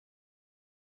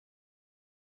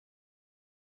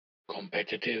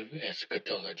Competitive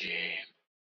Eschatology,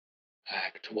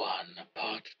 Act 1,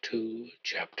 Part 2,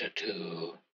 Chapter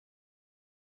 2.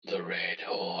 The Red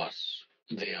Horse,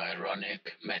 the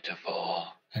ironic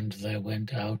metaphor. And there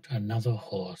went out another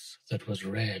horse that was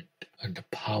red, and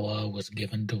power was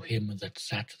given to him that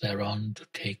sat thereon to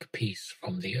take peace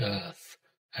from the earth,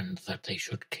 and that they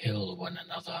should kill one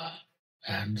another.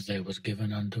 And there was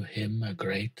given unto him a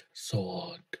great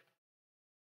sword.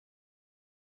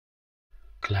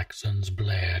 Klaxons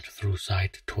blared through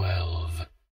Site 12.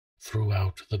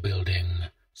 Throughout the building,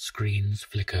 screens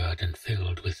flickered and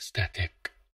filled with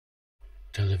static.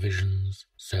 Televisions,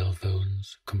 cell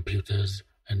phones, computers,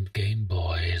 and Game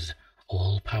Boys,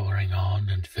 all powering on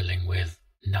and filling with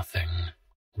nothing.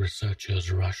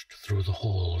 Researchers rushed through the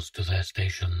halls to their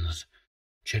stations,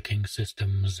 checking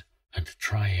systems and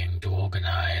trying to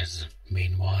organize.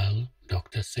 Meanwhile,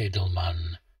 Dr.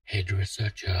 Sadelman, head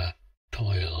researcher,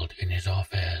 toiled in his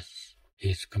office.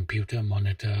 His computer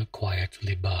monitor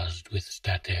quietly buzzed with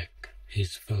static.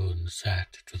 His phone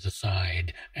sat to the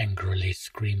side, angrily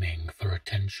screaming for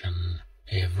attention.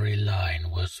 Every line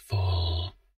was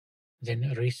full.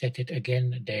 "Then reset it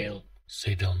again, Dale,"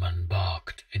 Sadelman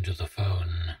barked into the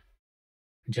phone.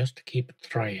 "Just keep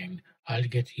trying. I'll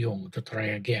get Jung to try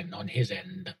again on his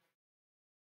end."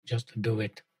 "Just do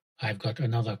it. I've got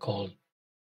another call."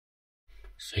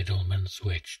 Sadelman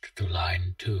switched to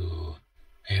line 2.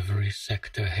 Every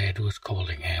sector head was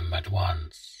calling him at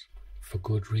once. For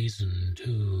good reason,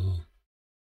 too.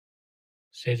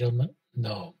 "Sadelman?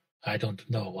 No, I don't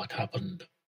know what happened.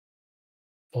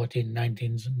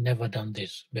 1419's never done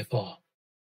this before."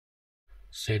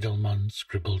 Sadelman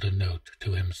scribbled a note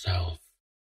to himself.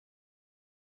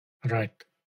 "Right.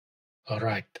 All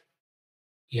right.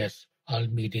 Yes, all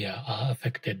media are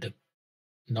affected.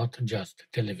 Not just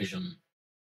television.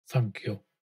 Thank you.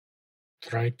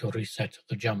 Try to reset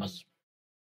the jammers.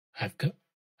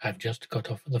 I've just got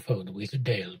off the phone with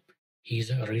Dale.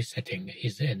 He's resetting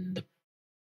his end.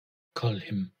 Call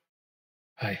him.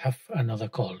 I have another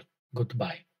call.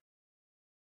 Goodbye."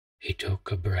 He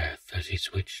took a breath as he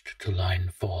switched to line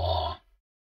 4.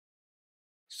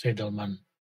 "Sadelman."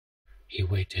 He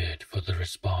waited for the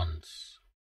response.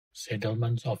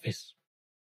 "Sadelman's office."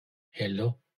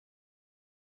 "Hello?"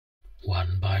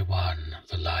 One by one,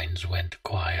 the lines went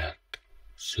quiet.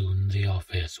 Soon the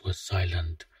office was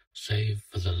silent, save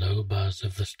for the low buzz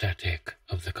of the static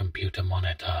of the computer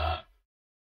monitor.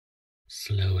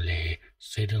 Slowly,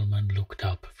 Sadelman looked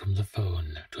up from the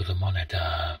phone to the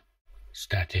monitor.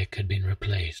 Static had been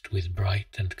replaced with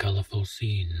bright and colorful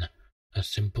scene, a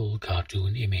simple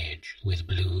cartoon image with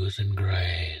blues and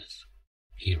grays.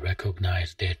 He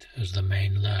recognized it as the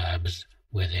main labs,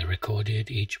 where they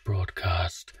recorded each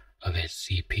broadcast of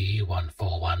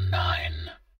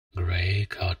SCP-1419. Gray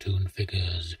cartoon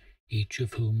figures, each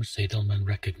of whom Sadelman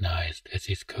recognized as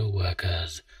his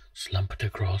co-workers, slumped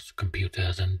across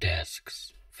computers and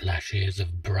desks. Flashes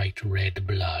of bright red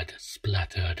blood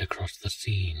splattered across the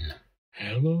scene.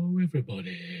 "Hello,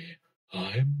 everybody.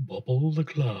 I'm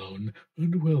Bobble-the-Clown,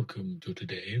 and welcome to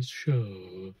today's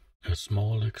show." A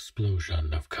small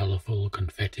explosion of colorful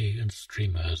confetti and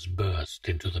streamers burst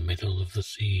into the middle of the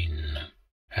scene.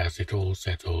 As it all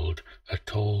settled, a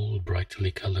tall,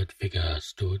 brightly colored figure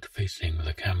stood facing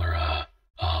the camera,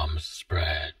 arms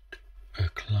spread. A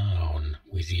clown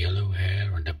with yellow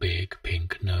hair and a big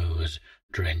pink nose,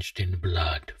 drenched in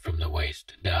blood from the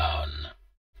waist down.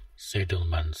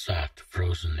 Sadelman sat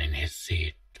frozen in his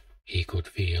seat. He could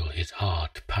feel his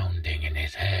heart pounding in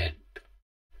his head.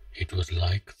 It was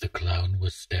like the clown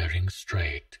was staring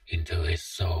straight into his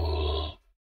soul.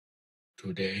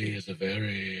 "Today is a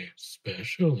very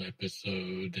special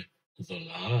episode. The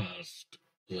last.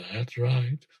 That's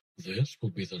right. This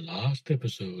will be the last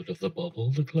episode of the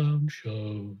Bobble-the-Clown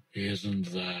show.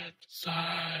 Isn't that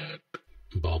sad?"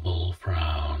 Bobble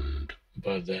frowned.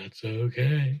 "But that's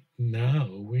okay. Now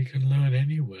we can learn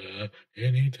anywhere,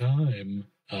 anytime.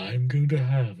 I'm going to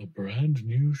have a brand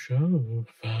new show,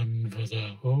 fun for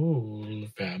the whole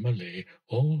family,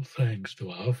 all thanks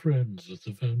to our friends at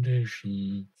the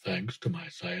Foundation. Thanks to my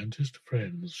scientist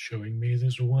friends showing me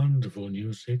this wonderful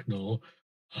new signal,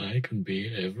 I can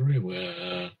be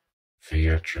everywhere."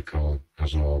 "Theatrical,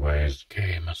 as always,"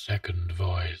 came a second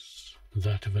voice,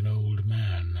 that of an old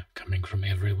man, coming from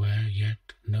everywhere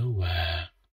yet nowhere.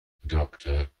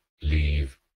 "Doctor,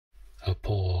 leave. A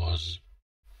pause.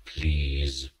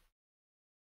 Please."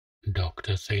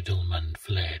 Dr. Sadelman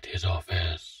fled his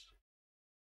office.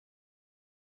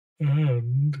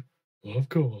 "And, of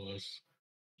course,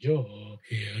 you're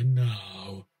here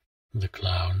now." The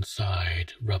clown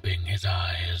sighed, rubbing his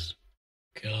eyes.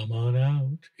 Come on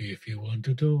out if you want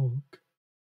to talk.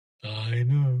 I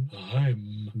know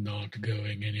I'm not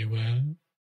going anywhere.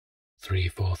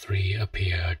 343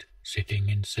 appeared, sitting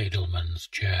in Sadelman's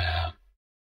chair.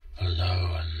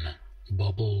 Alone,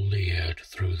 Bobble leered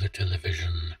through the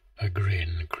television, a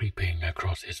grin creeping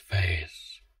across his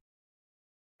face.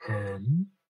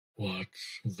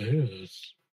 What's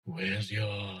this? Where's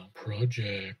your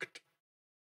project?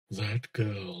 That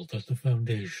girl that the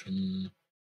Foundation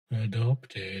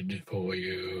adopted for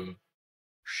you.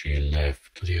 She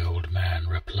left, The old man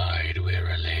replied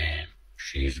wearily.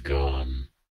 she's gone.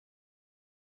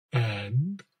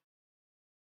 And?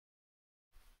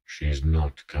 She's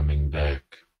not coming back.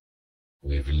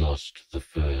 We've lost the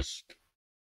first.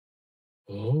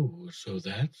 Oh, so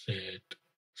that's it.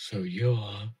 So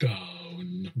you're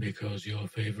down because your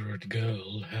favorite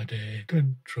girl had a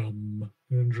tantrum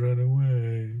and ran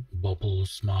away. Bobble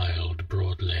smiled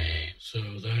broadly. So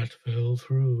that fell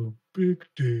through. Big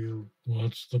deal.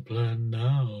 What's the plan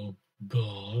now,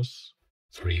 boss?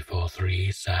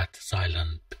 343 sat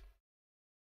silent.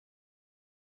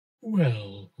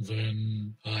 Well,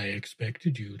 then, I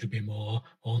expected you to be more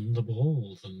on the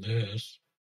ball than this.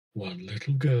 One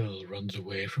little girl runs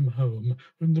away from home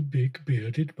and the big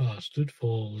bearded bastard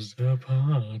falls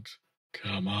apart.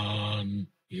 Come on,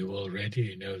 you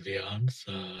already know the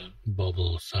answer.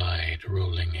 Bobble sighed,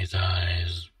 rolling his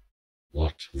eyes.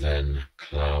 What then,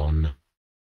 clown?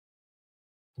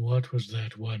 What was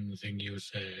that one thing you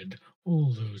said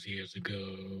all those years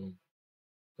ago?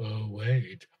 Oh,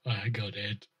 wait, I got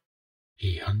it.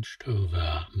 He hunched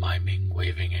over, miming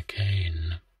waving a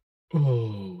cane.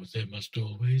 Oh, there must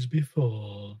always be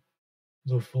four.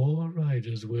 The four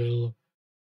riders will.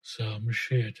 Some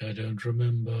shit I don't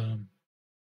remember.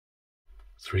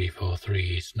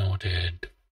 343 snorted.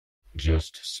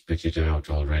 Just spit it out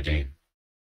already.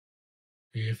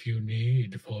 If you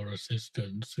need four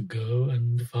assistants, go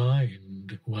and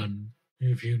find one.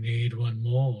 If you need one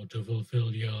more to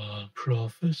fulfill your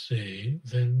prophecy,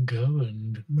 then go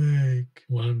and make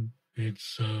one. It's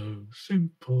so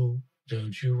simple.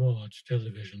 Don't you watch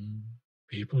television?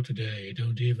 People today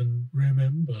don't even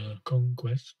remember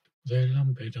conquest. They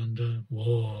lump it under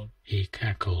war. He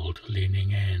cackled,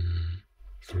 leaning in.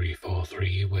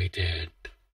 343 waited.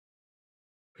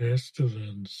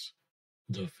 Pestilence.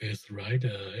 The fifth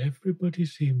rider everybody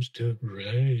seems to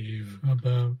rave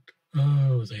about.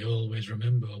 Oh, they always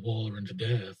remember war and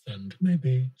death, and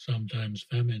maybe sometimes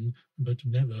famine, but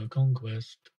never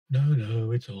conquest.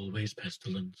 No, it's always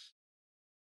pestilence.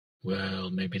 Well,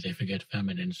 maybe they forget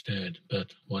famine instead,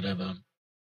 but whatever.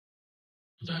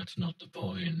 That's not the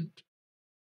point.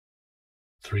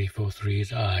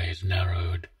 343's eyes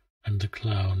narrowed, and the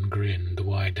clown grinned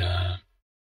wider.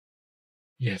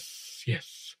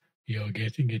 Yes, you're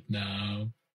getting it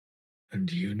now.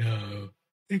 And you know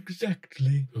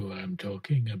exactly who I'm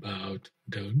talking about,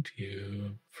 don't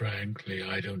you? Frankly,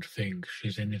 I don't think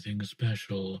she's anything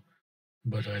special,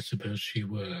 but I suppose she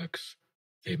works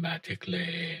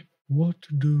thematically. What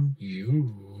do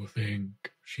you think?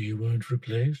 She won't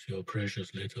replace your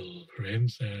precious little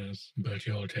princess, but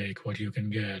you'll take what you can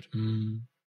get,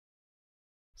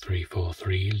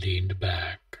 343 leaned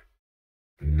back.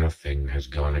 Nothing has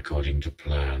gone according to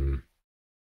plan.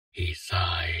 He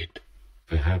sighed.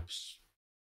 Perhaps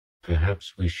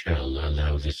we shall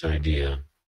allow this idea.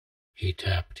 He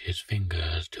tapped his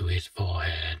fingers to his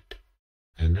forehead.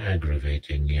 An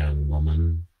aggravating young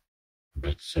woman,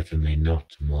 but certainly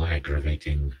not more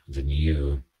aggravating than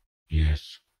you.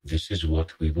 Yes, this is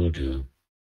what we will do.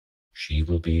 She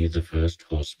will be the first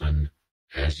horseman,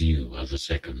 as you are the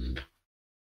second.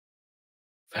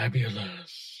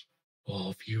 Fabulous.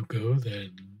 Off you go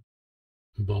then.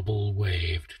 Bobble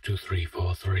waved to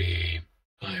 343.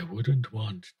 I wouldn't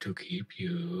want to keep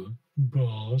you,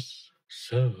 boss.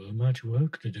 So much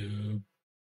work to do.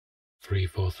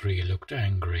 343 looked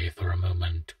angry for a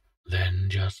moment, then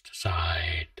just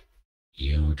sighed.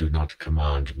 You do not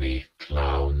command me,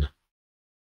 clown.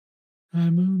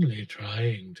 I'm only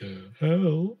trying to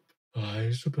help.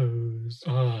 I suppose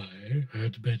I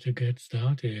had better get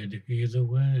started either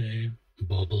way.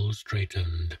 Bobble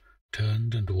straightened,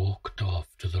 turned and walked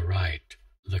off to the right,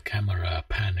 the camera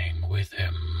panning with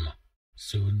him.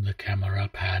 Soon the camera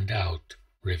panned out,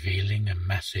 revealing a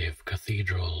massive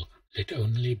cathedral lit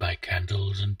only by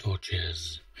candles and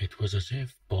torches. It was as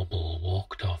if Bobble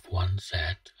walked off one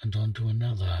set and onto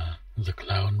another. The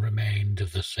clown remained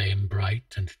of the same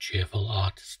bright and cheerful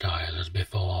art style as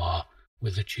before,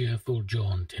 with a cheerful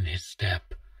jaunt in his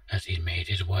step as he made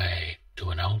his way to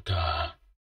an altar.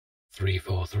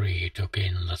 343 took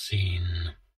in the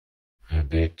scene. A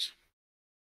bit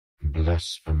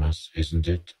Blasphemous, isn't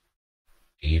it?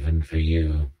 Even for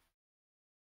you.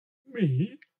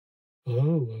 Me?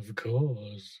 Oh, of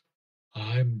course.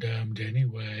 I'm damned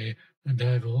anyway, and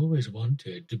I've always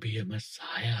wanted to be a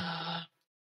messiah.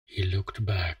 He looked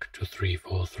back to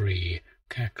 343,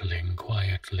 cackling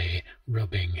quietly,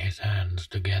 rubbing his hands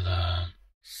together.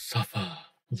 Suffer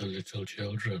the little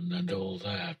children and all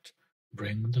that.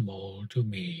 Bring them all to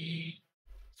me.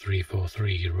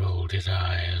 343 rolled his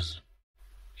eyes.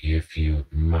 If you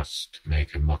must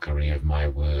make a mockery of my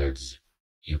words,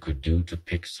 you could do to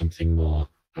pick something more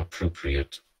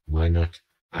appropriate. Why not?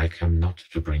 I come not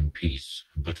to bring peace,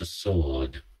 but a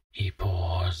sword. He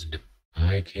paused.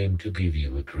 I came to give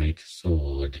you a great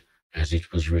sword, as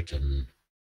it was written.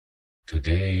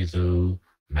 Today, though,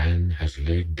 man has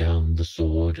laid down the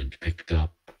sword and picked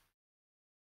up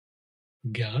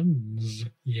Guns.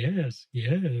 Yes,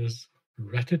 yes.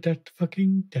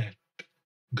 Rat-a-tat-fucking-tat.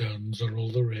 Guns are all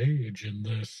the rage in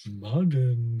this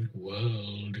modern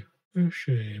world. A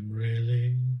shame,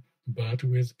 really. But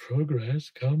with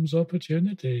progress comes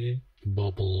opportunity.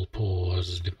 Bobble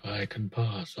paused. I can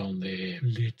pass on the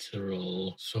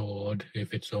literal sword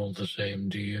if it's all the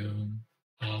same to you.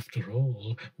 After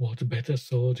all, what better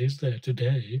sword is there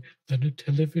today than a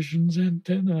television's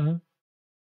antenna?